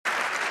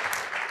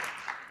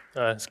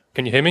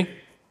Can you hear me?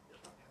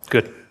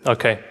 Good.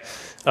 Okay.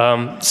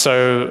 My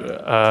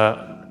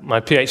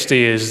PhD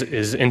is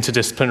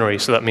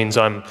interdisciplinary, so that means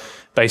I'm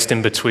based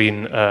in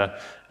between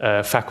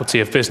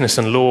Faculty of Business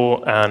and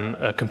Law and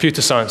a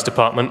computer science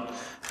department.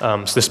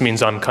 So this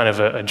means I'm kind of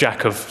a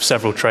jack of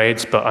several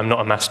trades, but I'm not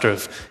a master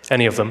of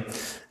any of them.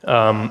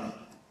 The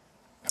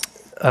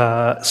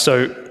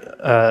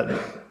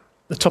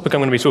topic I'm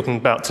going to be talking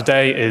about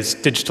today is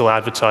digital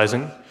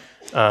advertising,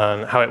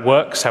 how it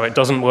works, how it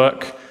doesn't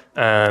work,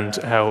 and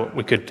how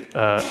we could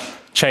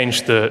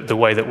change the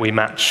way that we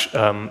match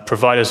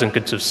providers and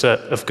goods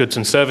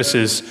and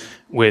services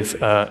with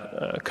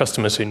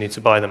customers who need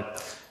to buy them.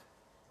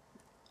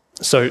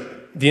 So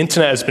the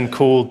internet has been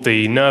called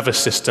the nervous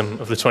system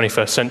of the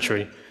 21st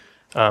century.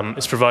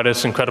 It's provided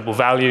us incredible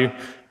value,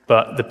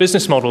 but the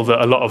business model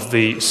that a lot of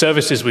the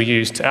services we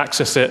use to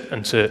access it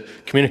and to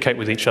communicate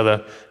with each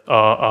other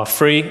are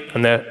free,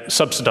 and they're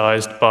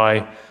subsidized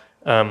by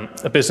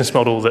a business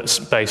model that's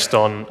based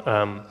on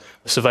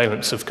the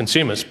surveillance of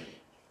consumers,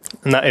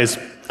 and that is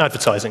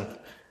advertising.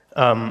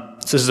 So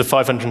this is a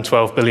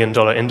 $512 billion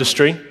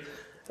industry.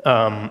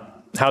 How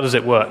does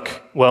it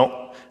work?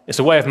 Well, it's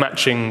a way of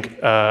matching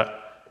the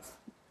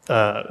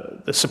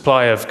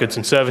supply of goods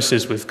and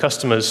services with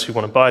customers who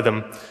want to buy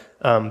them.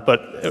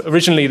 But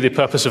originally, the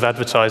purpose of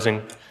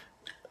advertising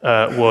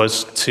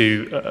was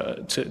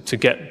to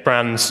get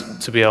brands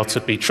to be able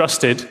to be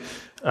trusted,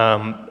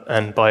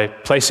 and by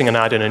placing an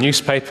ad in a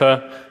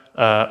newspaper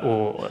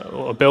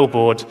or a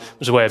billboard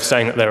was a way of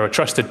saying that they were a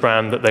trusted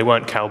brand, that they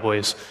weren't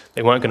cowboys,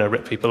 they weren't going to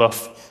rip people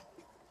off.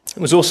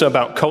 It was also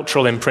about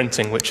cultural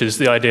imprinting, which is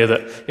the idea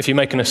that if you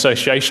make an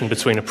association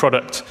between a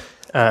product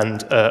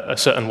and a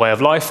certain way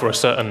of life or a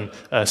certain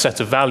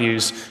set of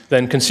values,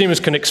 then consumers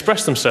can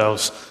express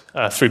themselves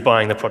through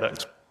buying the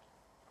product.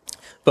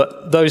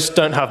 But those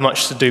don't have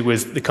much to do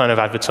with the kind of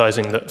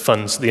advertising that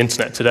funds the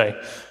internet today.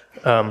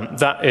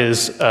 That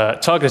is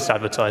targeted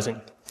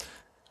advertising.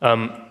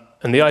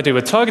 And the idea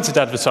with targeted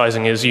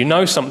advertising is you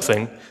know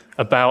something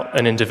about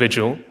an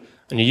individual,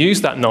 and you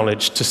use that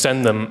knowledge to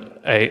send them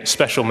a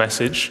special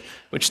message,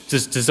 which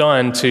is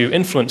designed to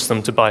influence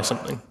them to buy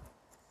something.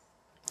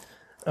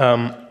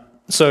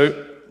 So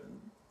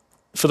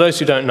for those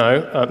who don't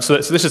know, so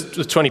this is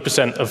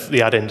 20% of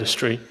the ad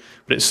industry,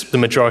 but it's the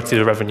majority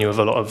of the revenue of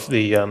a lot of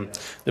the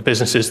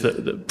businesses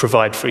that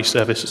provide free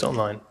services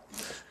online.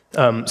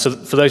 So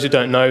for those who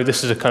don't know,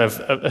 this is a kind of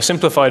a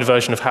simplified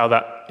version of how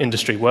that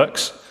industry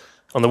works.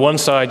 On the one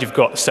side, you've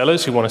got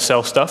sellers who want to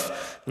sell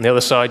stuff. On the other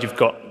side, you've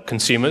got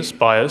consumers,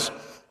 buyers.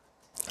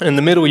 And in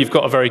the middle, you've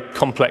got a very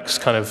complex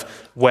kind of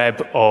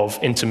web of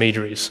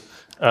intermediaries.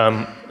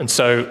 And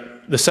so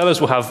the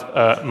sellers will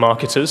have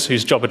marketers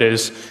whose job it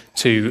is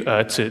to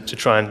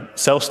try and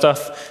sell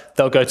stuff.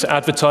 They'll go to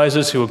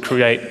advertisers who will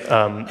create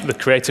the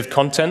creative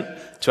content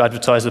to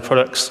advertise the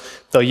products.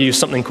 They'll use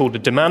something called a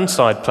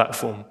demand-side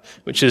platform,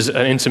 which is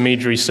an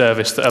intermediary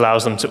service that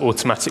allows them to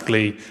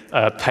automatically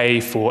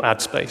pay for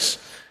ad space.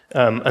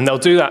 And they'll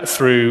do that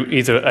through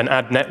either an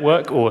ad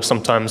network or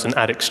sometimes an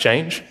ad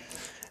exchange.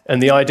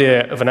 And the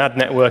idea of an ad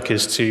network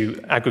is to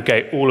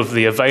aggregate all of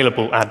the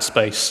available ad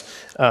space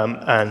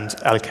and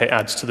allocate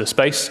ads to the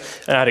space.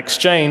 An ad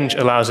exchange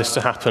allows this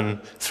to happen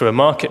through a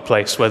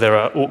marketplace where there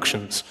are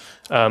auctions.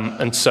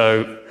 And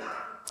so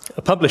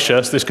a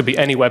publisher, so this could be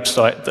any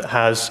website that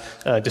has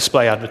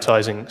display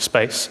advertising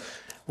space,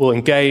 will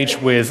engage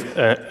with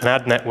an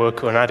ad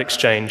network or an ad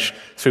exchange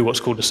through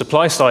what's called a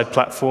supply-side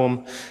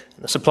platform.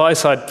 The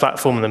supply-side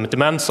platform and the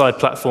demand-side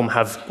platform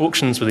have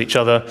auctions with each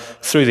other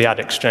through the ad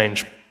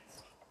exchange.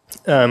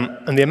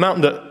 And the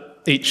amount that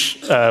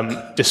each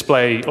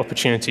display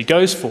opportunity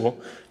goes for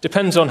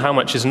depends on how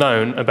much is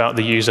known about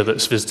the user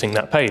that's visiting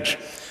that page.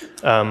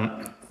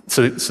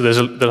 So there's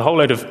a whole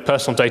load of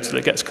personal data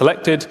that gets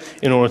collected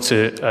in order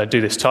to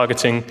do this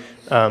targeting,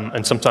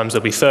 and sometimes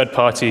there'll be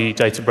third-party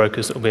data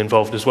brokers that will be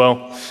involved as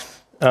well.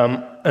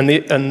 And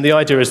the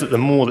idea is that the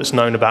more that's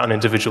known about an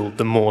individual,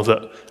 the more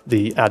that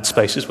the ad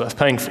space is worth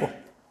paying for.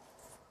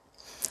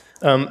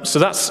 So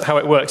that's how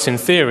it works in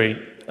theory.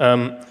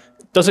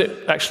 Does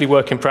it actually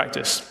work in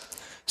practice?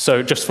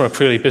 So just from a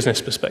purely business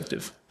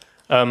perspective.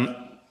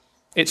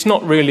 It's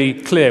not really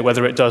clear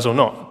whether it does or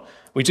not.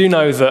 We do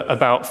know that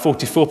about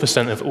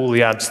 44% of all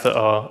the ads that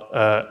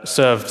are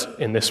served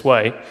in this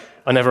way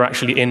are never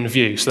actually in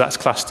view. So that's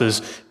classed as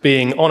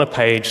being on a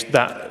page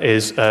that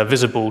is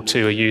visible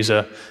to a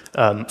user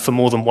for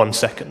more than 1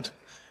 second.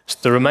 So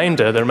the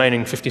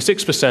remaining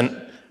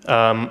 56%,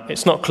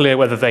 it's not clear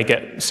whether they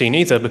get seen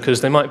either,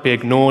 because they might be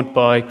ignored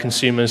by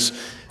consumers.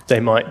 They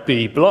might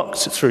be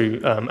blocked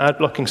through ad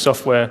blocking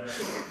software.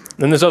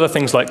 Then there's other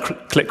things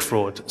like click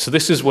fraud. So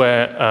this is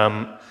where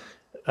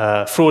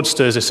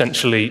fraudsters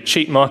essentially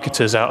cheat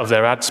marketers out of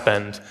their ad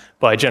spend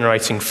by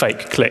generating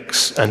fake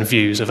clicks and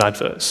views of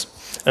adverts.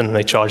 And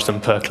they charge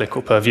them per click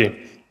or per view.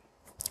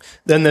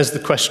 Then there's the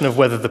question of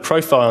whether the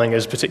profiling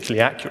is particularly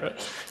accurate.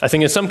 I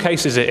think in some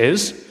cases it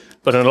is,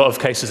 but in a lot of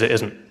cases it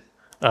isn't.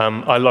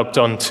 I logged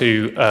on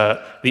to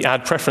the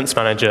ad preference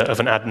manager of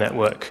an ad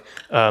network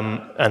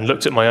and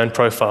looked at my own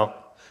profile.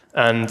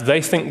 And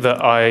they think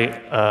that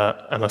I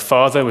am a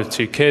father with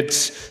 2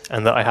 kids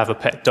and that I have a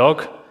pet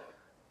dog.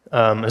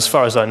 As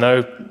far as I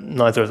know,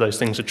 neither of those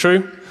things are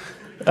true.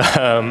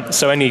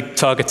 So any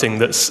targeting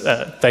that's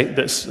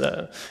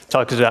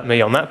targeted at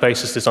me on that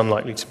basis is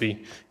unlikely to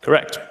be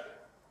correct.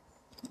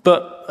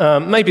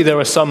 But maybe there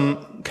are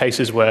some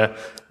cases where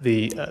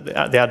the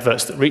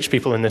adverts that reach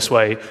people in this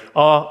way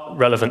are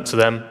relevant to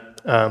them.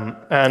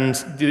 And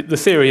the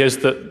theory is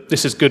that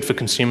this is good for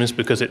consumers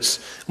because it's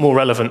more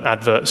relevant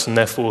adverts and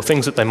therefore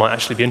things that they might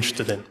actually be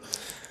interested in.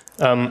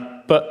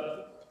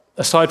 But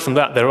aside from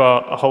that, there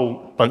are a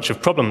whole bunch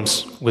of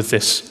problems with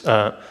this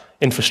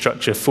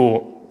infrastructure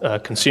for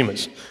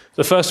consumers.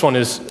 The first one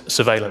is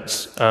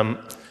surveillance.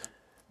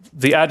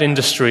 The ad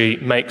industry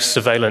makes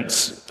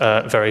surveillance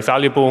very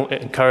valuable.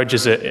 It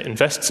encourages it, it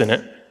invests in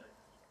it.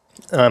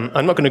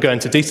 I'm not going to go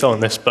into detail on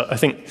this, but I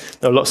think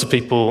there are lots of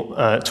people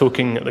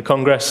talking at the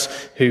Congress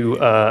who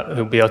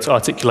will be able to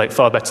articulate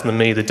far better than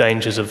me the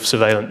dangers of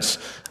surveillance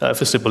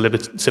for civil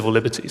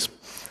liberties.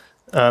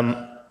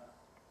 The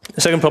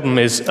second problem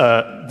is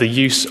the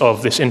use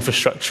of this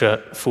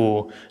infrastructure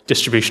for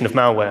distribution of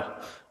malware.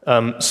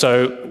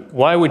 So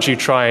why would you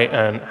try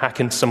and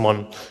hack into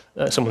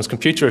someone's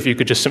computer if you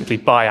could just simply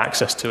buy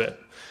access to it?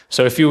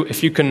 So if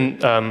you can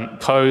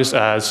pose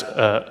as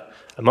a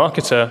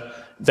marketer,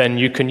 then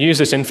you can use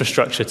this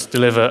infrastructure to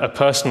deliver a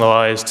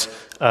personalized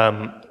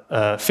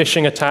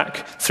phishing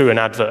attack through an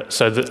advert.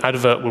 So the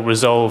advert will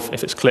resolve,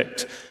 if it's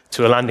clicked,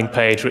 to a landing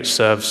page which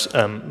serves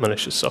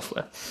malicious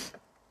software.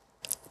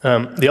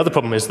 The other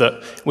problem is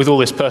that with all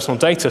this personal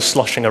data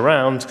sloshing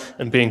around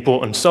and being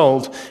bought and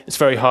sold, it's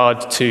very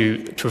hard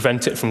to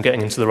prevent it from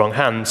getting into the wrong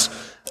hands,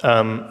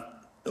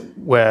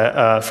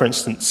 where, for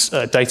instance,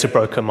 a data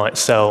broker might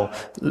sell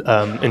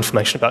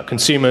information about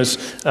consumers.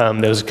 There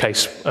was a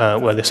case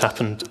where this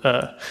happened,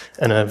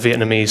 and a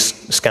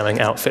Vietnamese scamming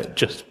outfit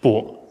just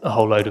bought a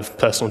whole load of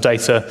personal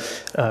data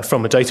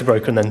from a data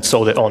broker and then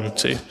sold it on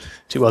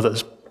to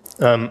others.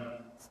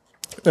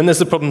 Then there's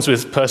the problems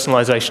with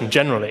personalization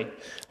generally.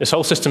 This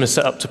whole system is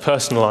set up to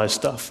personalize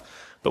stuff,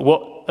 but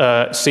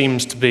what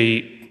seems to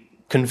be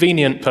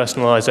convenient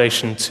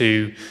personalization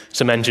to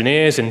some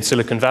engineers in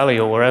Silicon Valley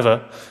or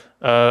wherever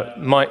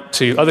might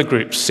to other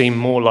groups seem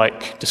more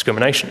like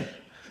discrimination.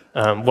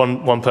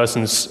 One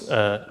person's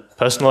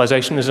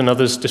personalization is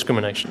another's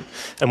discrimination.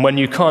 And when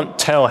you can't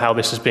tell how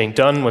this is being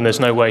done, when there's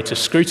no way to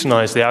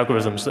scrutinize the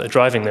algorithms that are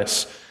driving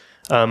this,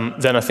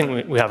 then I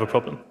think we have a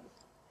problem.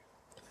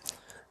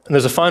 And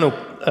there's a final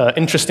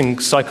interesting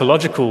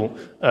psychological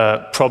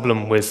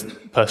problem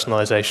with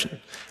personalization,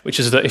 which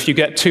is that if you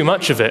get too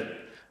much of it,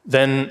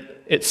 then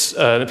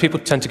people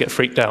tend to get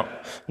freaked out.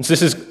 And so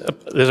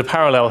there's a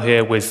parallel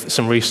here with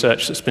some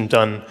research that's been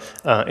done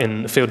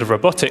in the field of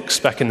robotics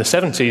back in the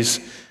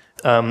 70s.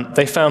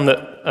 They found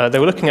that they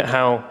were looking at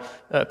how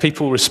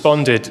people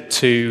responded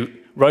to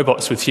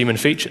robots with human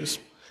features.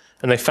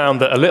 And they found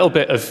that a little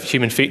bit of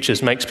human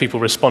features makes people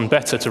respond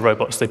better to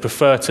robots. They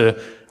prefer to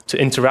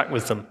interact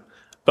with them,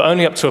 but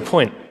only up to a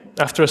point.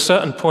 After a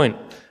certain point,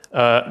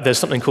 there's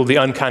something called the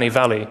uncanny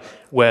valley,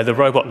 where the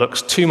robot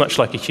looks too much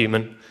like a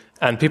human,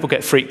 and people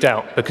get freaked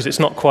out because it's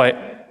not quite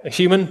a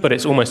human, but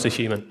it's almost a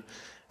human.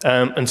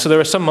 And so there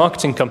are some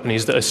marketing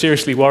companies that are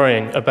seriously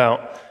worrying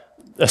about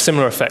a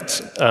similar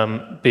effect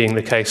being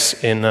the case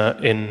in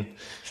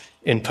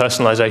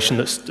personalization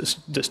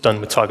that's done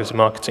with targeted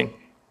marketing.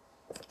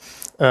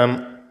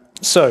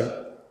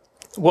 So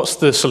what's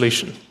the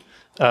solution?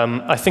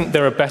 I think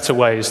there are better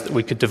ways that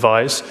we could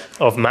devise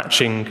of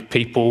matching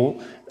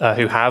people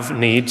who have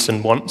needs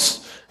and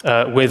wants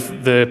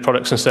with the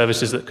products and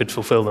services that could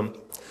fulfill them.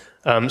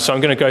 So I'm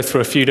going to go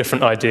through a few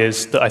different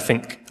ideas that I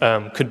think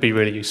could be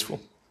really useful.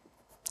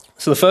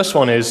 So the first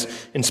one is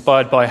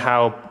inspired by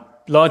how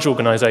large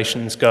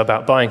organizations go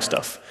about buying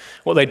stuff.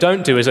 What they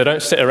don't do is they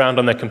don't sit around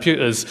on their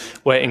computers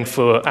waiting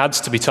for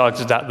ads to be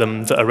targeted at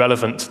them that are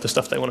relevant to the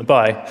stuff they want to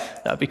buy.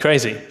 That'd be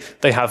crazy.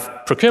 They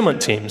have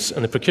procurement teams,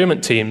 and the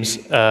procurement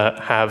teams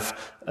have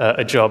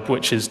a job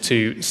which is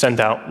to send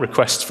out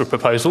requests for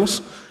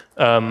proposals.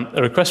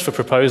 A request for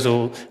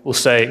proposal will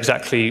say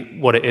exactly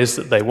what it is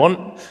that they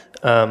want.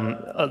 There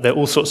are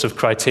all sorts of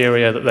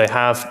criteria that they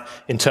have,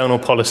 internal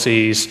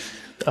policies,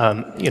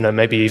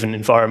 maybe even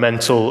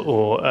environmental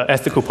or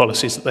ethical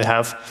policies that they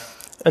have.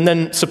 And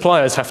then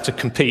suppliers have to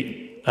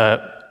compete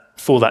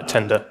for that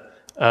tender.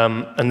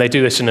 And they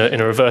do this in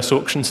a reverse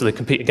auction, so they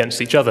compete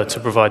against each other to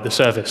provide the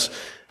service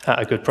at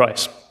a good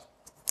price.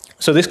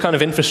 So this kind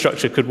of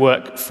infrastructure could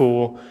work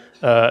for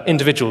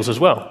individuals as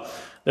well.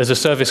 There's a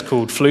service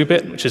called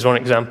Fluebit, which is one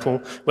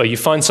example, where you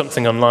find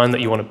something online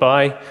that you want to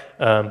buy,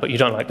 but you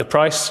don't like the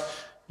price.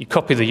 You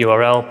copy the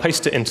URL,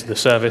 paste it into the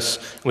service.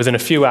 Within a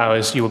few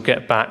hours, you will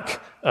get back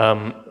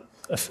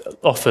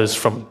offers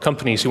from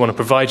companies who want to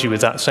provide you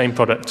with that same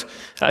product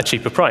at a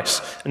cheaper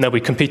price. And they'll be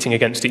competing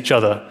against each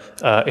other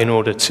in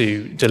order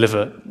to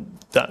deliver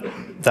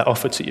that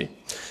offer to you.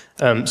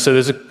 So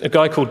there's a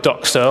guy called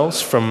Doc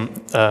Searls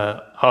from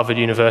Harvard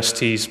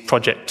University's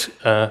project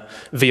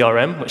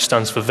VRM, which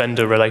stands for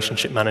Vendor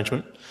Relationship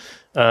Management.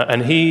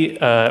 And he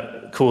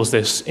calls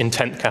this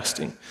intent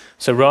casting.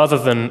 So rather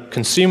than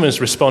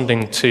consumers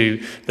responding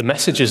to the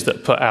messages that are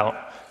put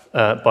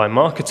out by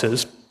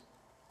marketers,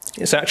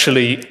 it's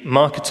actually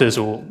marketers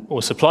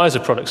or suppliers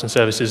of products and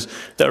services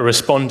that are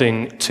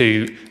responding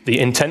to the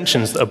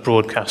intentions that are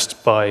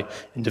broadcast by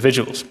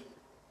individuals.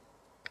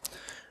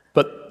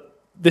 But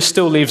this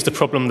still leaves the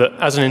problem that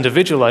as an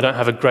individual, I don't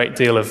have a great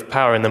deal of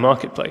power in the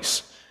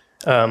marketplace.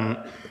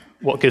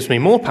 What gives me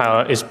more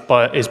power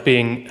is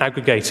being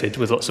aggregated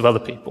with lots of other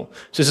people.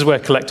 So this is where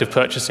collective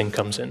purchasing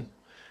comes in.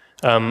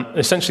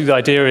 Essentially, the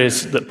idea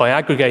is that by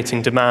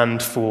aggregating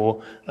demand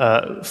for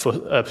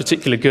a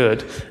particular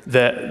good,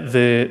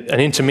 an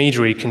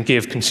intermediary can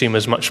give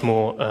consumers much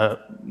more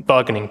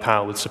bargaining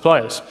power with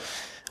suppliers.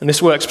 And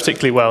this works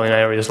particularly well in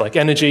areas like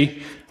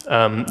energy.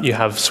 You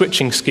have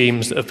switching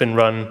schemes that have been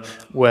run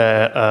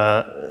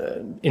where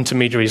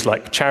intermediaries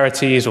like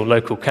charities or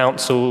local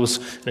councils,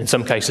 and in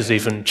some cases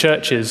even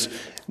churches,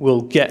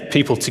 will get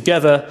people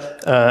together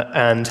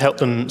and help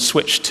them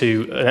switch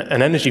to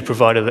an energy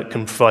provider that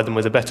can provide them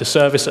with a better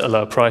service at a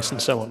lower price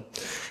and so on.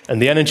 And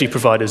the energy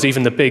providers,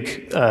 even the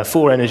big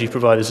 4 energy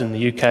providers in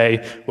the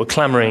UK, were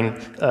clamouring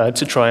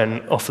to try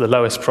and offer the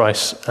lowest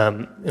price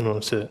in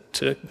order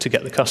to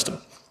get the customer.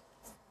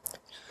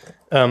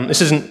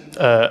 This isn't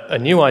a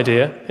new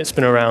idea. It's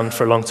been around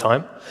for a long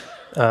time.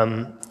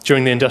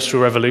 During the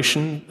Industrial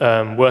Revolution,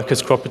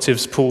 workers'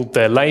 cooperatives pooled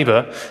their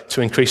labour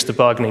to increase the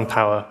bargaining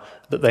power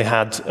that they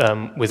had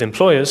with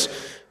employers,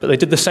 but they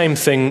did the same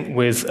thing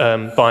with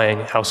buying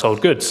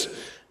household goods.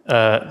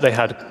 They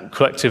had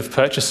collective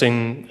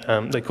purchasing,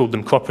 they called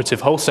them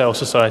cooperative wholesale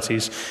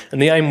societies,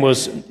 and the aim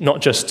was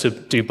not just to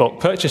do bulk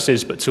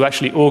purchases, but to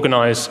actually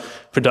organise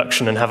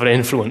production and have an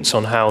influence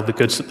on how the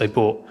goods that they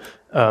bought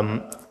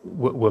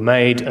were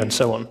made and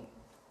so on.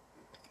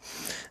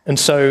 And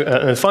so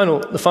the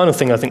final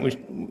thing I think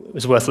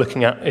was worth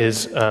looking at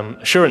is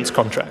assurance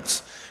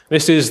contracts.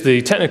 This is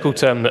the technical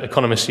term that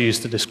economists use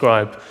to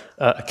describe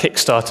a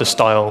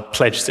Kickstarter-style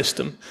pledge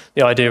system.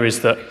 The idea is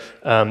that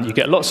you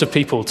get lots of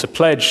people to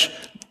pledge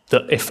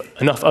that if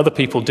enough other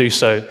people do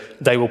so,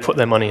 they will put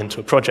their money into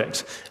a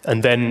project.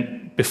 And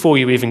then before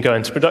you even go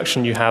into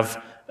production, you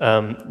have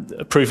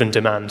a proven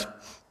demand.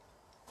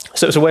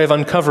 So it's a way of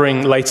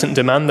uncovering latent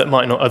demand that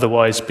might not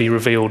otherwise be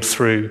revealed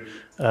through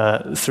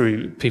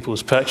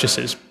people's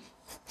purchases.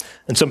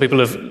 And some people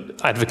have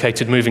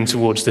advocated moving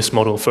towards this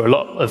model for a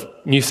lot of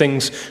new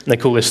things, and they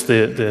call this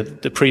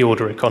the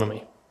pre-order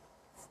economy.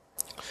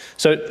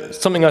 So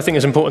something I think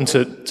is important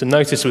to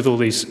notice with all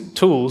these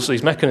tools,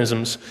 these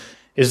mechanisms,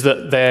 is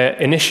that they're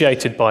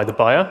initiated by the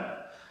buyer.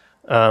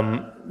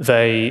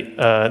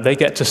 They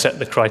get to set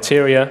the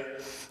criteria,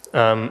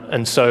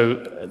 and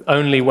so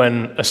only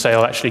when a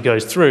sale actually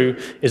goes through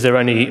is there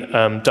any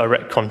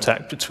direct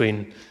contact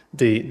between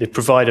the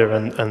provider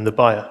and the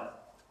buyer.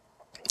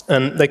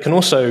 And they can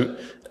also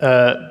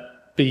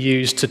be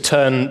used to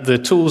turn the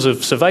tools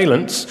of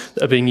surveillance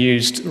that are being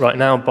used right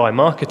now by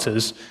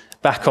marketers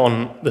back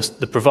on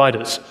the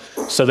providers.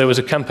 So there was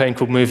a campaign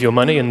called Move Your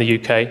Money in the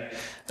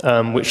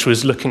UK, which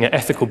was looking at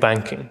ethical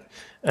banking.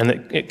 And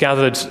it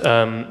gathered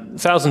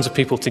thousands of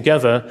people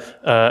together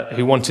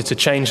who wanted to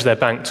change their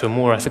bank to a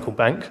more ethical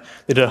bank.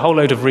 They did a whole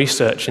load of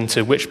research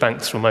into which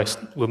banks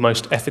were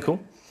most ethical.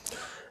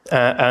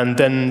 And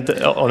then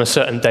on a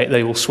certain date,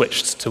 they all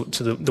switched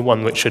to the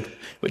one which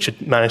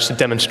had managed to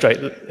demonstrate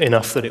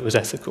enough that it was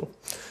ethical.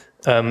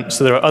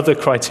 So there are other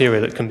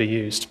criteria that can be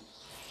used,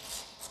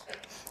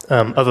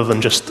 other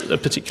than just a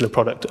particular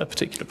product at a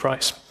particular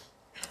price.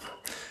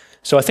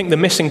 So I think the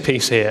missing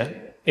piece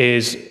here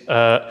is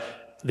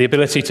the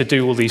ability to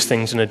do all these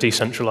things in a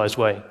decentralized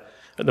way.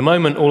 At the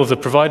moment, all of the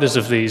providers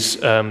of these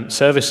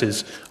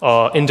services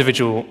are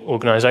individual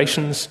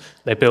organizations.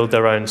 They build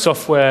their own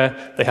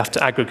software, they have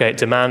to aggregate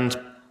demand,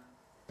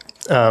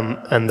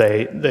 and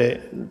they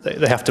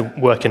have to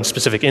work in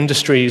specific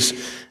industries,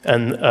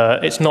 and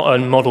it's not a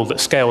model that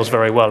scales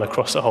very well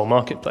across the whole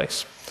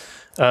marketplace.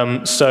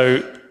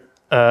 So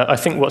I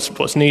think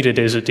what's needed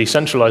is a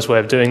decentralized way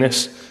of doing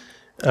this.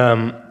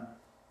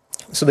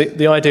 So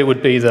the idea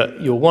would be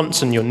that your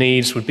wants and your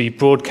needs would be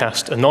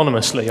broadcast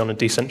anonymously on a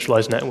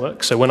decentralized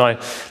network. So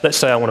let's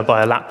say I want to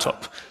buy a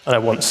laptop, and I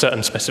want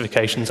certain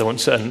specifications, I want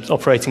certain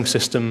operating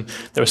system.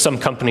 There are some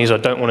companies I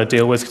don't want to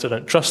deal with because I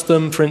don't trust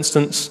them, for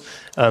instance.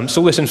 So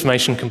all this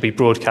information can be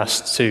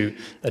broadcast to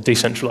a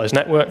decentralized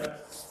network.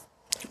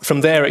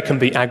 From there, it can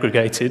be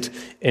aggregated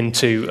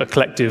into a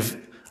collective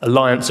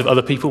alliance of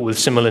other people with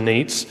similar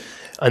needs.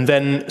 And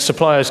then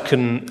suppliers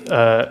can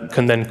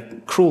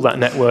then crawl that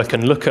network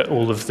and look at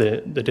all of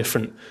the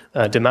different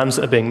demands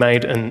that are being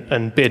made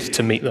and bid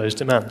to meet those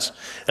demands.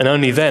 And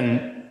only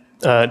then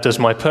does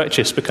my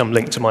purchase become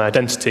linked to my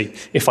identity,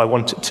 if I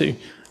want it to,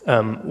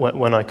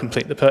 when I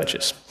complete the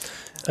purchase.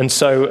 And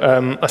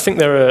so I think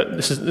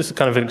this is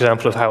kind of an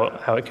example of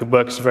how it could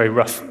work. It's a very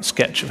rough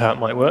sketch of how it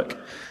might work.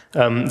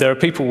 There are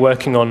people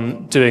working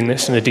on doing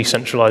this in a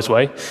decentralized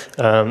way.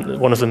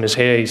 One of them is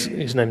here.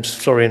 His name's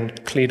Florian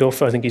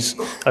Kleedorfer. I think he's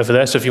over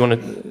there. So if you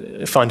want to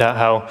find out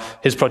how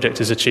his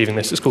project is achieving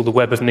this. It's called the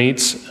Web of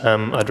Needs.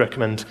 I'd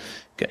recommend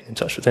getting in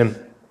touch with him.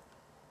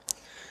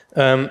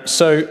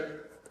 So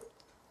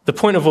the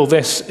point of all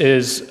this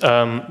is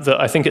that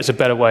I think it's a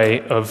better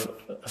way of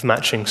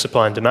matching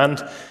supply and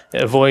demand.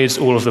 It avoids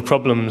all of the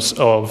problems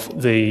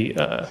of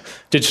the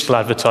digital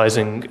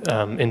advertising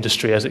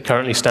industry as it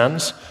currently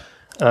stands.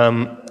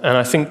 And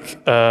I think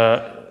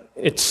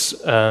it's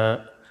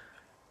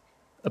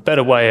a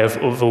better way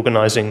of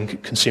organizing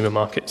consumer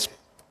markets.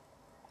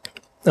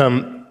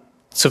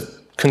 To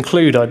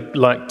conclude, I'd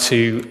like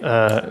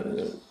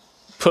to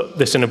put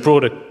this in a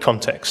broader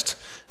context.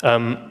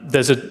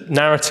 There's a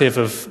narrative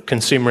of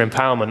consumer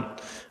empowerment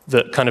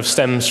that kind of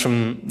stems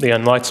from the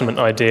Enlightenment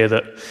idea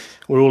that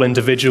we're all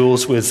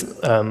individuals with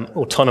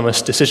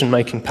autonomous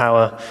decision-making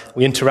power.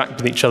 We interact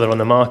with each other on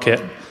the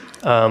market,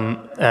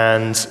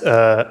 and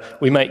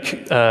we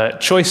make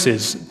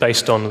choices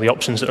based on the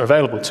options that are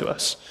available to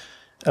us.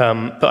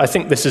 But I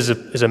think this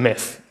is a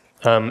myth.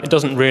 It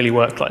doesn't really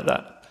work like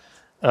that.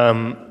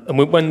 And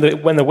when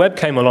the web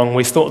came along,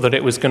 we thought that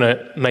it was going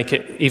to make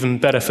it even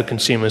better for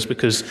consumers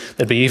because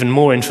there'd be even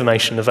more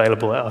information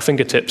available at our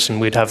fingertips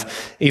and we'd have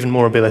even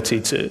more ability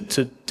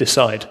to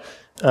decide.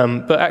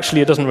 But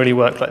actually, it doesn't really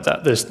work like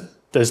that.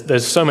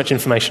 There's so much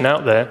information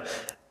out there,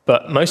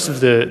 but most of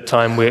the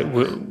time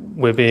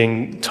we're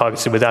being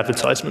targeted with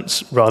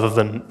advertisements rather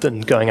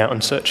than going out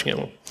and searching it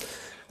all.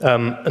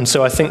 And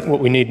so I think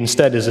what we need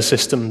instead is a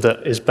system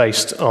that is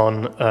based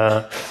on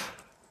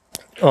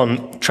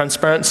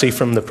transparency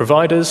from the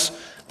providers,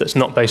 that's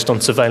not based on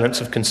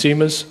surveillance of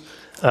consumers.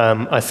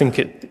 I think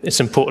it's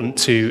important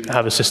to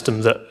have a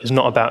system that is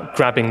not about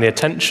grabbing the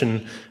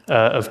attention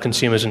of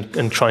consumers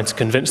and trying to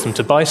convince them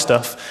to buy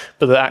stuff,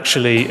 but that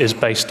actually is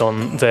based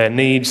on their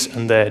needs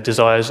and their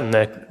desires and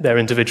their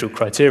individual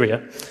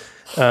criteria.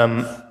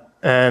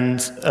 And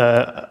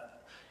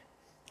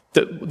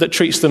that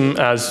treats them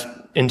as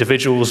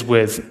individuals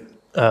with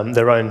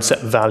their own set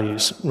of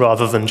values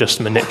rather than just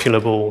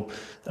manipulable,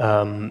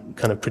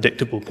 kind of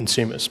predictable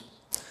consumers.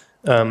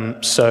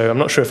 So I'm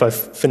not sure if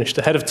I've finished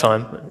ahead of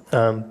time,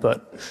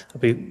 but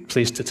I'll be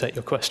pleased to take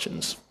your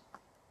questions.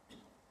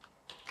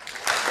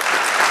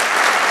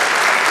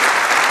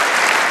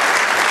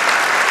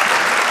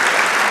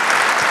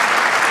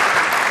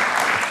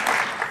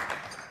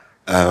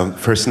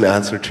 First, an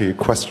answer to your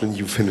question.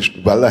 You finished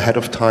well ahead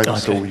of time, okay.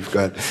 So we've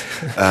got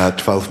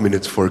 12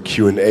 minutes for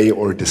Q&A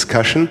or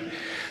discussion.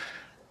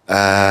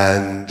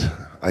 And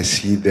I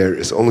see there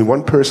is only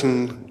one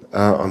person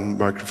on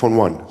microphone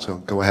 1, so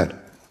go ahead.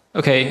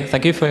 Okay,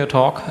 thank you for your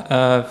talk.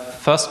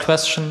 First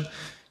question,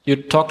 you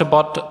talked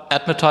about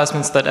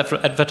advertisements that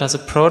advertise a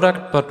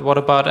product, but what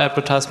about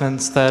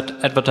advertisements that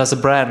advertise a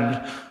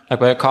brand?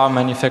 Like where a car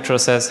manufacturer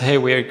says, hey,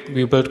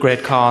 we build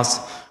great cars,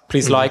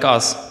 please like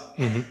us.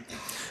 Mm-hmm.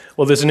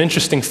 Well, there's an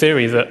interesting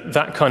theory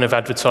that kind of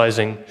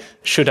advertising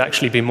should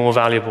actually be more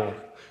valuable.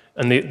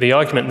 And the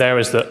argument there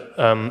is that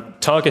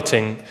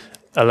targeting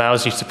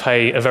allows you to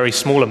pay a very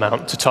small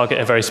amount to target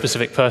a very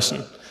specific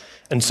person.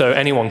 And so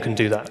anyone can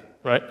do that,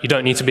 right? You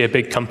don't need to be a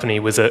big company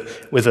with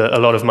a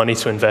lot of money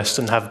to invest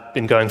and have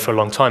been going for a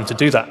long time to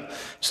do that.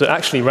 So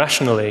actually,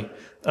 rationally,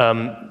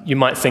 you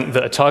might think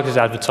that a targeted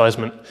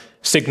advertisement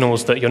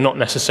signals that you're not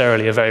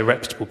necessarily a very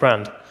reputable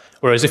brand.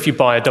 Whereas if you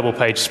buy a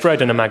double-page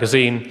spread in a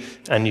magazine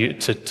and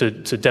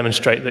to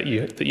demonstrate that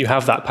you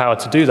have that power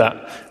to do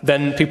that,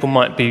 then people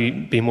might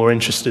be more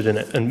interested in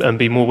it and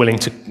be more willing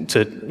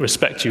to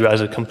respect you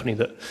as a company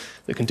that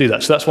can do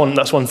that. So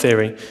that's one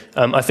theory.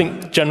 I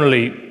think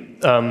generally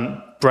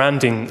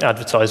branding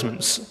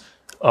advertisements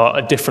are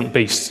a different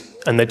beast,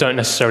 and they don't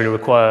necessarily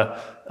require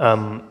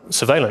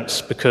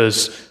surveillance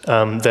because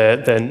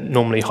they're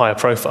normally higher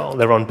profile.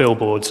 They're on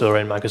billboards or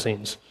in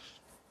magazines.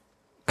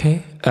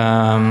 Okay,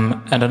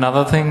 and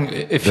another thing,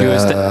 if you...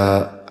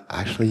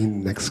 Actually,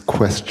 next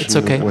question it's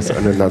okay. was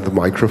on another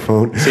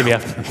microphone, see me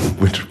after.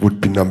 Which would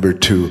be number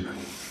 2.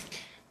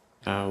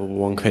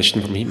 One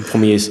question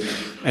from me is,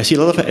 I see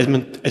a lot of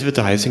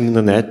advertising on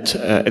the net,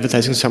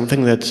 advertising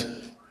something that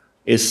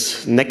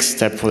is next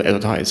step for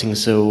advertising.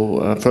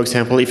 So, for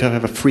example, if I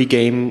have a free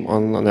game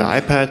on the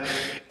iPad,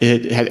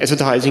 it had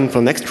advertising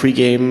for next free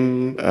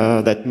game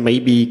that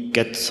maybe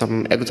get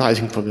some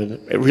advertising for the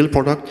real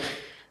product.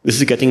 This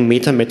is getting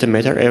meta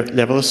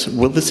levels.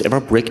 Will this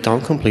ever break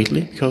down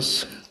completely?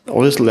 Because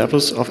all these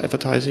levels of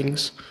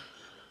advertisings.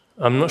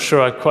 I'm not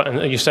sure I quite...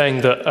 Are you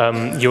saying that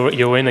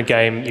you're in a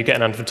game, you get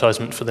an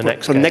advertisement for the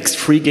next game? For the next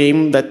free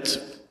game that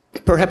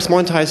perhaps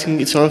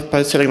monetizing itself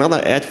by selling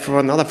another ad for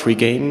another free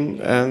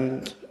game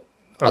and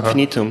ad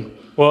infinitum.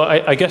 Well,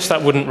 I guess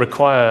that wouldn't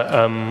require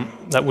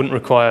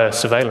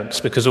surveillance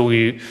because all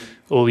you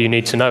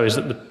need to know is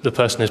that the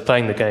person is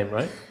playing the game,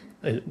 right?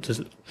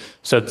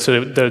 So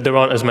there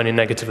aren't as many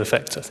negative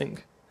effects, I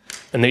think,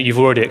 and that you've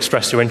already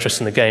expressed your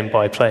interest in the game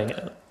by playing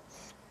it.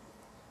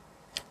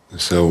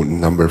 So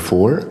number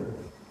 4.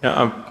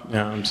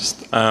 I'm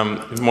just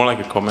it's more like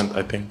a comment,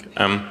 I think.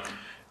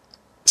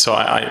 So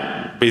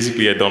I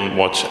basically don't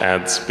watch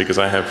ads because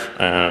I have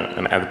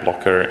an ad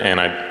blocker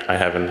and I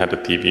haven't had a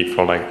TV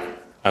for like,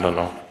 I don't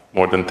know,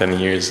 more than 10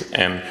 years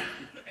and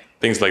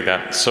things like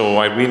that. So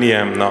I really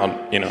am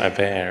not,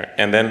 aware.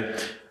 And then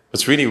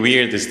what's really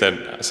weird is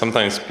that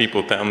sometimes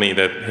people tell me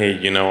that,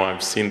 hey,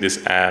 I've seen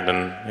this ad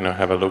and,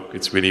 have a look,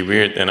 it's really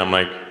weird. And I'm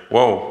like,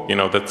 whoa,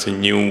 that's a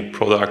new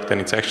product and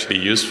it's actually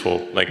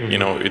useful. Like,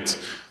 it's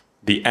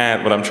the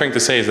ad. What I'm trying to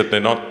say is that they're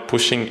not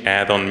pushing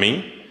ad on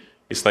me.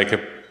 It's like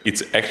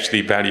it's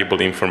actually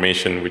valuable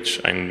information, which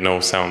I know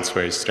sounds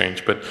very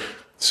strange. But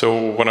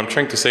so what I'm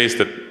trying to say is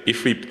that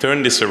if we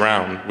turn this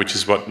around, which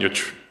is what you're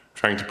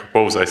trying to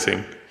propose, I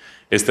think,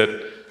 is that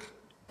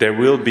there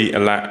will be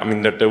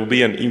that there will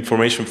be an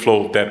information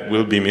flow that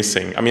will be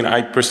missing. I mean,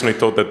 I personally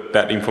thought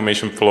that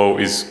information flow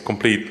is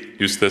complete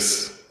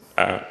useless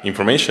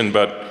information,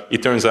 but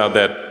it turns out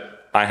that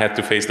I had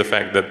to face the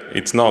fact that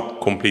it's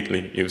not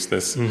completely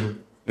useless. Mm-hmm.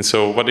 And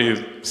so what do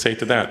you say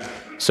to that?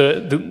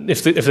 So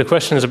if the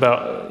question is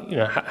about,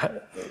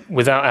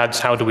 without ads,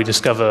 how do we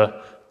discover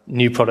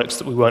new products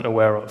that we weren't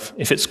aware of?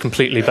 If it's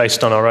completely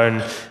based on our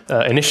own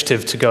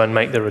initiative to go and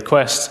make the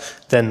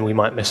request, then we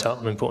might miss out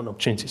on important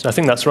opportunities. I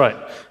think that's right.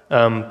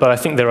 But I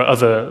think there are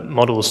other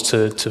models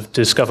to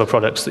discover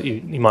products that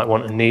you might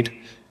want and need.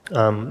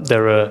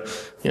 There are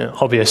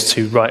hobbyists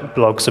who write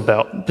blogs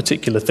about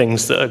particular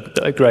things that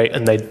are great,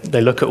 and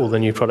they look at all the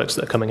new products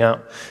that are coming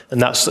out.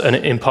 And that's an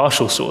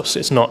impartial source.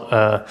 It's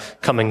not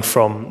coming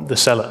from the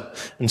seller.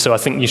 And so I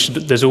think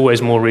there's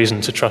always more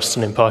reason to trust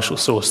an impartial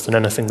source than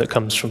anything that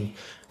comes from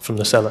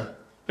the seller.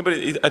 Yeah, but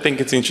I think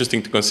it's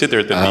interesting to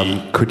consider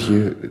that could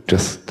you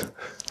just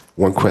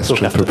one question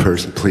per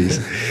person, please?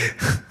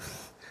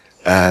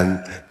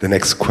 And the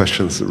next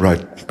question's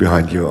right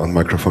behind you on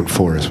microphone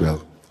 4 as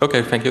well.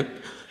 Okay, thank you.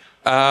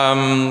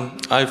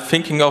 I'm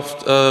thinking of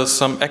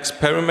some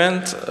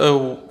experiment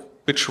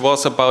which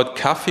was about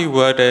coffee,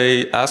 where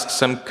they asked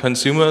some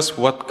consumers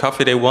what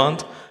coffee they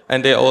want,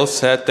 and they all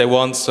said they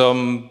want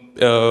some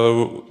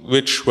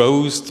rich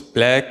roast,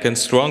 black and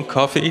strong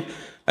coffee.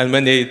 And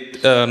when they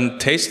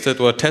tasted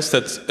or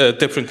tested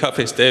different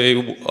coffees,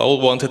 they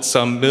all wanted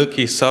some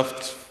milky,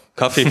 soft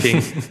coffee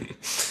thing.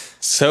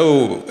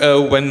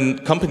 So when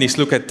companies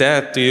look at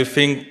that, do you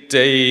think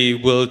they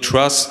will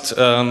trust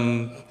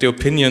the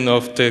opinion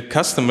of the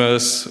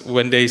customers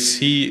when they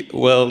see,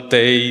 well,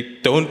 they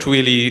don't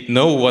really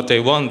know what they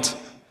want?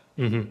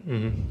 Mm-hmm,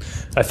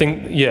 mm-hmm. I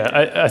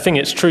think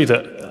it's true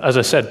that, as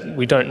I said,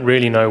 we don't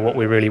really know what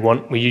we really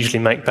want. We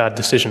usually make bad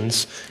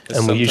decisions,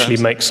 and we usually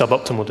make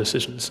suboptimal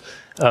decisions.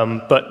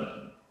 But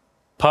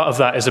part of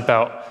that is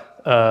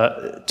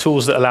about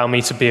tools that allow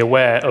me to be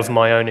aware of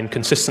my own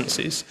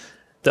inconsistencies,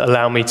 that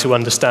allow me to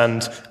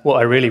understand what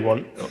I really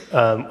want,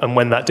 and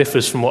when that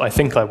differs from what I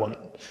think I want.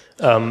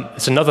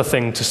 It's another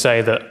thing to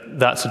say that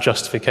that's a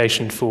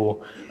justification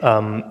for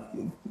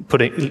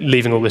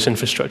leaving all this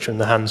infrastructure in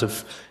the hands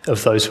of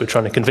those who are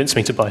trying to convince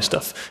me to buy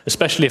stuff,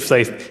 especially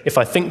if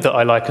I think that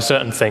I like a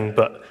certain thing,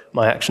 but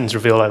my actions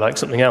reveal I like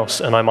something else,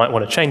 and I might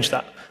want to change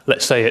that.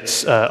 Let's say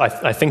it's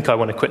I think I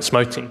want to quit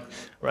smoking,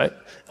 right?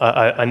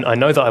 I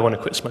know that I want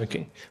to quit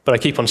smoking, but I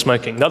keep on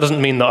smoking. That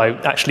doesn't mean that I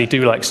actually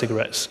do like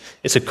cigarettes.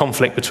 It's a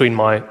conflict between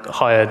my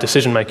higher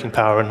decision-making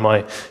power and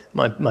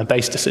my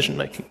base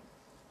decision-making.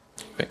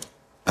 Okay.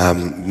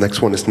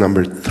 Next one is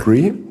number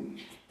 3.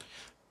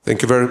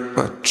 Thank you very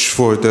much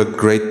for the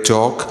great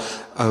talk.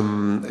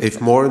 If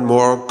more and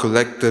more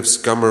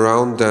collectives come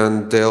around,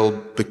 then they'll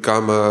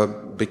become a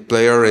big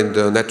player in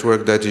the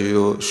network that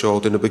you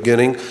showed in the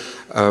beginning.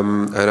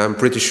 And I'm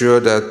pretty sure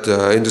that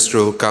the industry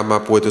will come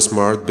up with a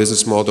smart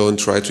business model and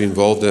try to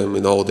involve them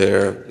in all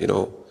their,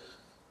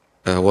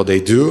 what they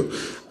do.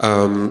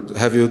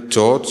 Have you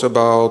thought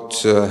about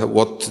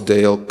what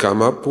they'll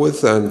come up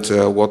with and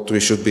what we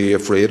should be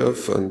afraid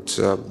of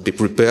and be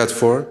prepared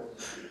for?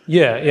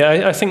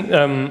 Yeah. I think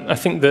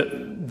that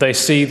they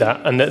see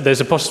that, and that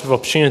there's a positive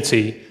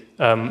opportunity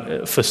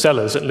for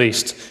sellers, at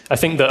least. I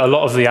think that a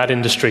lot of the ad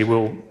industry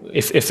will,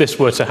 if this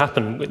were to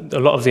happen, a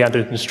lot of the ad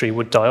industry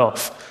would die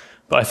off.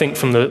 But I think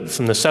from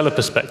the seller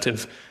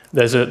perspective,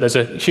 there's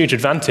a huge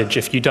advantage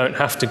if you don't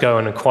have to go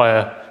and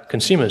acquire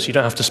consumers. You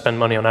don't have to spend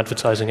money on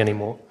advertising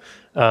anymore,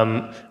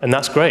 and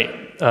that's great.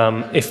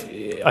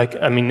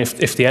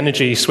 If the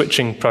energy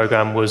switching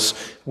program was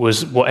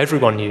what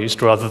everyone used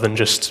rather than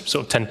just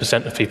sort of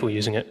 10% of people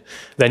using it,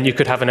 then you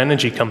could have an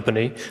energy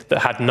company that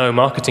had no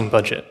marketing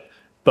budget,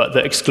 but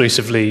that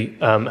exclusively,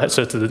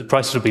 so the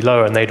prices would be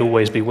lower and they'd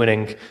always be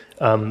winning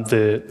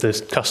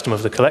the custom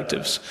of the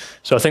collectives.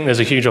 So I think there's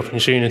a huge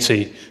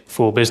opportunity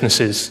for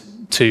businesses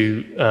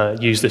to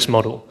use this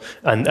model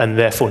and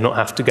therefore not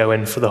have to go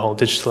in for the whole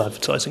digital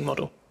advertising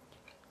model.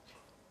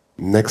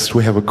 Next,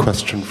 we have a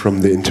question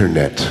from the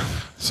internet.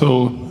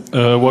 So,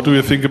 what do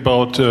you think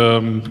about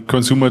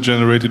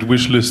consumer-generated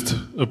wish list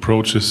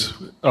approaches?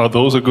 Are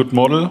those a good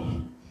model?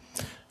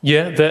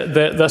 Yeah,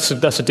 that's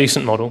a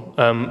decent model.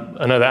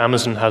 I know that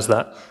Amazon has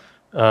that.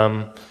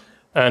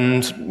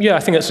 And yeah, I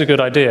think that's a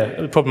good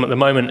idea. The problem at the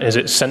moment is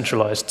it's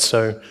centralized.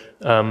 So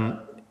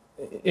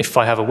if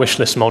I have a wish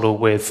list model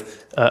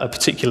with a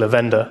particular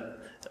vendor,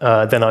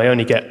 then I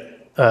only get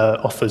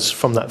offers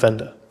from that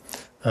vendor.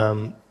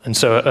 And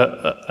so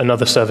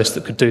another service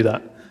that could do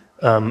that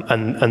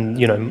and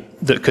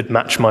that could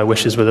match my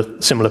wishes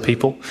with similar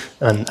people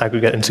and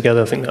aggregate them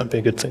together. I think that would be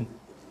a good thing.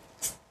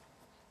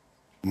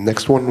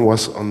 Next one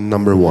was on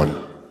number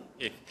 1.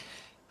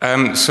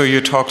 So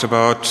you talked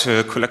about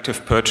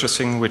collective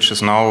purchasing, which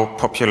is now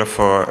popular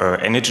for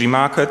energy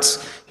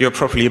markets. You're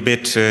probably a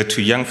bit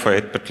too young for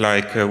it, but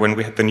like when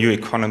we had the new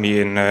economy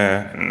in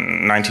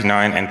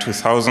 99 and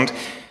 2000,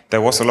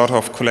 there was a lot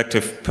of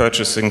collective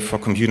purchasing for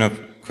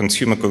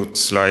consumer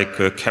goods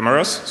like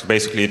cameras. So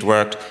basically it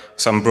worked,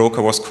 some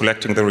broker was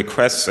collecting the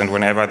requests, and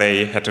whenever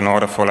they had an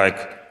order for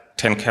like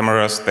 10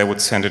 cameras, they would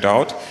send it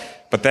out.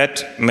 But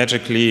that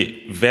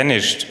magically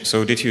vanished.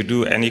 So did you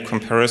do any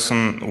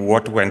comparison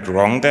what went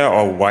wrong there,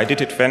 or why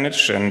did it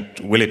vanish, and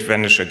will it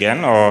vanish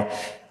again, or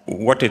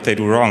what did they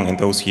do wrong in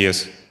those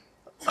years?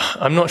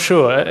 I'm not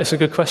sure. It's a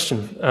good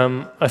question.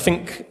 I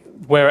think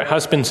where it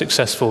has been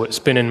successful, it's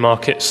been in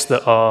markets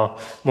that are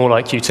more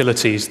like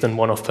utilities than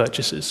one-off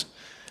purchases,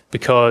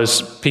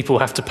 because people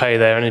have to pay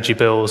their energy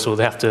bills or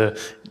they have to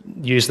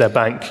use their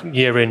bank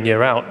year in,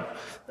 year out.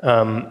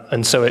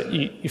 And so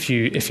if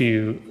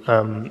you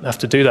have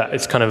to do that,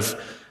 it's kind of,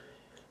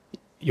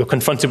 you're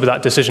confronted with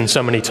that decision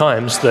so many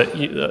times that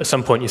at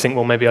some point you think,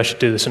 well, maybe I should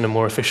do this in a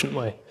more efficient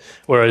way.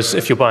 Whereas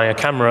if you're buying a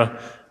camera,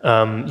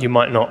 you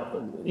might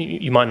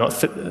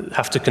not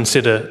have to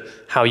consider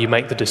how you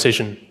make the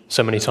decision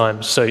so many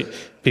times. So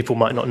people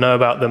might not know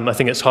about them. I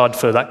think it's hard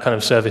for that kind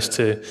of service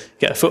to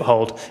get a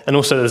foothold. And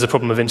also there's a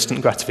problem of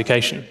instant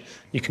gratification.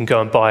 You can go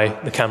and buy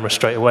the camera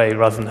straight away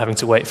rather than having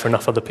to wait for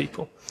enough other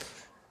people.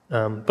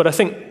 But I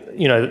think,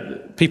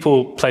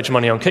 people pledge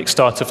money on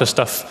Kickstarter for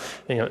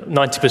stuff,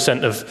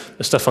 90% of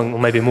the stuff on, or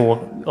maybe more,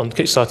 on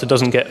Kickstarter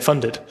doesn't get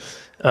funded.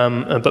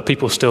 But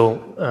people still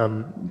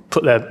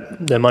put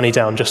their money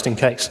down just in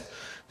case.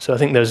 So I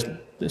think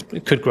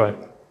it could grow.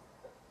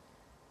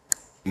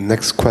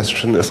 Next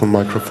question is on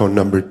microphone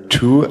number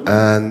 2,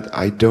 and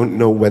I don't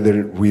know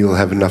whether we'll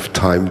have enough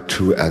time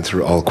to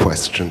answer all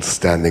questions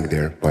standing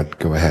there, but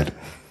go ahead.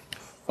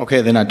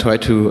 Okay, then I try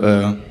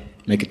to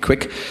make it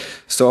quick.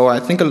 So I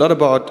think a lot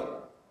about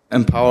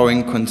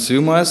empowering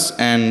consumers,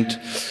 and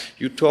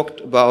you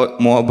talked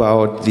more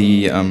about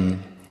the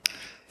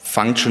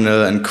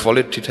functional and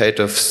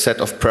qualitative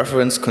set of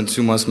preference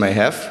consumers may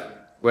have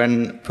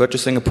when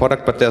purchasing a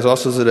product, but there's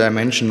also the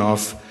dimension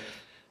of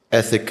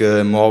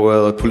ethical,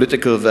 moral,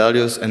 political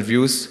values and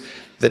views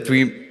that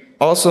we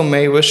also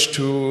may wish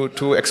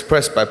to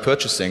express by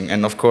purchasing.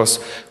 And of course,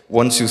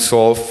 once you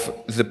solve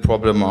the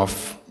problem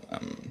of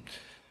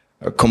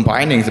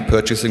combining the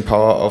purchasing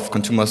power of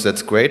consumers,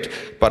 that's great.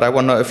 But I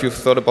wonder if you've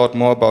thought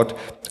more about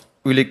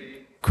really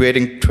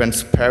creating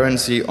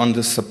transparency on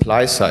the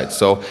supply side.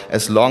 So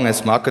as long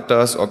as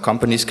marketers or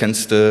companies can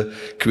still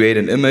create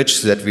an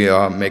image that we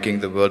are making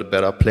the world a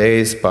better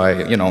place by,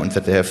 and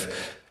that they have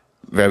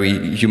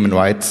very human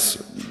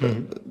rights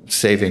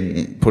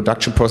saving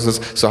production process.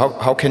 So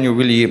how can you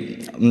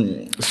really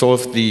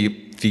solve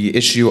the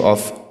issue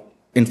of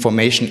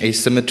information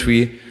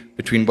asymmetry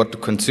between what the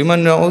consumer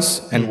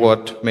knows and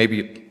what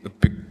maybe a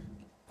big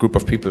group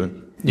of people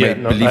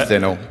believe they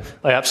know?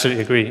 I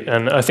absolutely agree.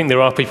 And I think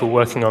there are people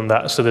working on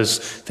that. So there's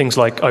things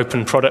like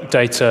open product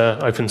data,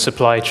 open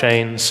supply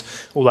chains,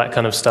 all that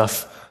kind of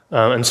stuff.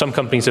 And some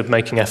companies are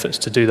making efforts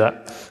to do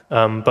that.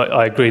 But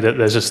I agree that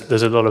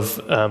there's a lot of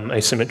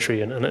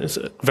asymmetry and it's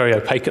very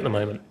opaque at the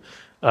moment.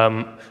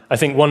 I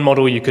think one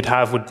model you could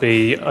have would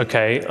be,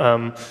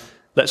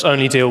 let's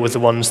only deal with the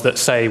ones that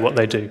say what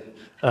they do.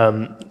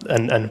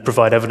 And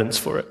provide evidence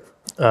for it.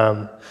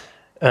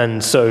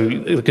 And so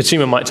the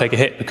consumer might take a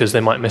hit because they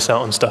might miss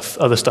out on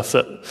other stuff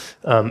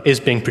that is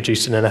being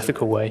produced in an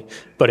ethical way,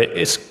 but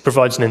it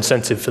provides an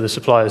incentive for the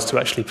suppliers to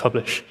actually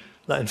publish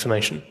that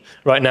information.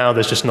 Right now,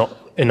 there's just not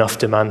enough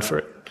demand for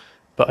it.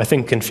 But I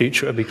think in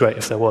future, it would be great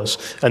if there was.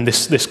 And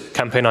this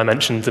campaign I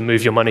mentioned, the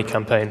Move Your Money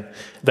campaign,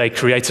 they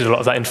created a lot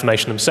of that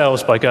information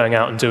themselves by going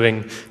out and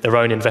doing their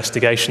own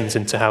investigations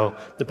into how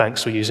the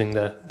banks were using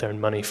their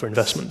own money for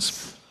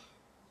investments.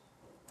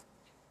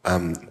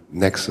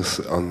 Next is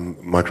on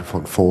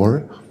microphone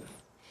 4.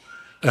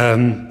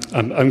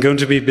 I'm going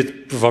to be a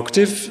bit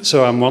provocative,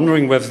 so I'm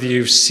wondering whether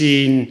you've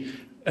seen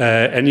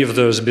any of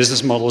those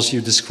business models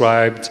you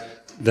described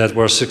that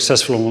were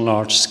successful on a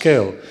large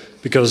scale.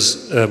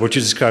 Because what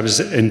you described as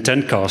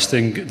intent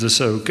casting,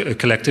 so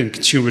collecting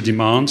consumer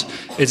demand,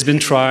 it's been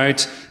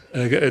tried.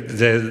 And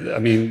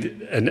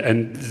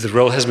the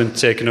role has been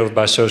taken over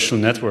by social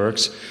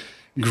networks.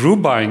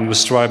 Group buying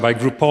was tried by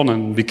Groupon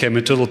and became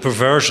a total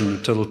perversion,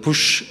 total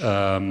push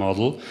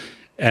model.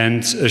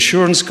 And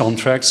assurance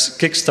contracts,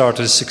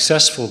 Kickstarter is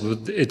successful,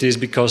 but it is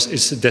because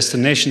it's a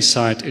destination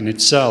site in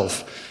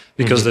itself.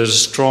 Because there's a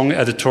strong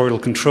editorial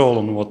control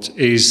on what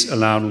is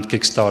allowed on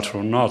Kickstarter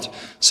or not.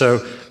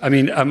 So,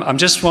 I'm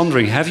just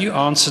wondering, have you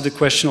answered the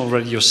question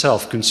already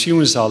yourself?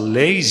 Consumers are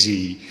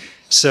lazy,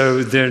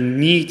 so there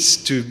needs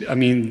to,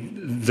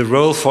 the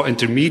role for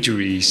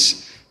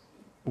intermediaries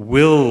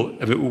we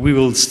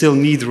will still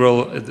need the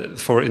role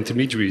for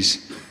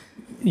intermediaries.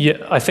 Yeah,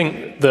 I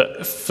think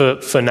that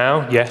for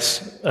now,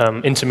 yes,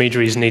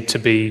 intermediaries need to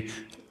be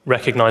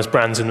recognize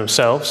brands in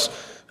themselves.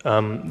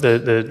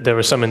 There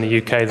are some in the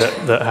UK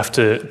that have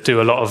to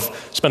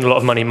spend a lot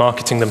of money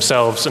marketing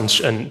themselves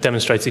and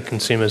demonstrating to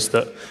consumers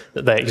that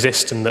they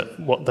exist and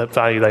what the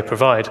value they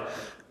provide.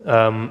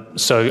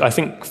 So I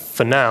think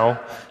for now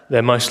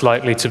they're most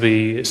likely to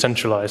be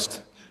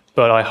centralized,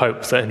 but I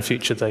hope that in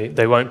future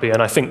they won't be.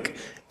 And I think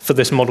for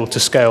this model to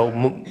scale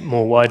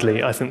more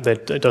widely, I think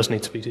that it does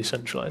need to be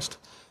decentralized.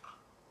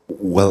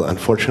 Well,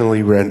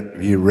 unfortunately,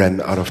 we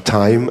ran out of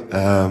time.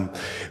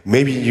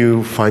 Maybe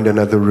you find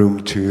another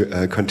room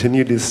to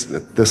continue this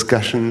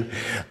discussion.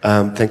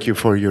 Thank you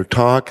for your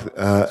talk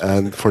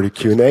and for the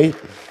Q&A.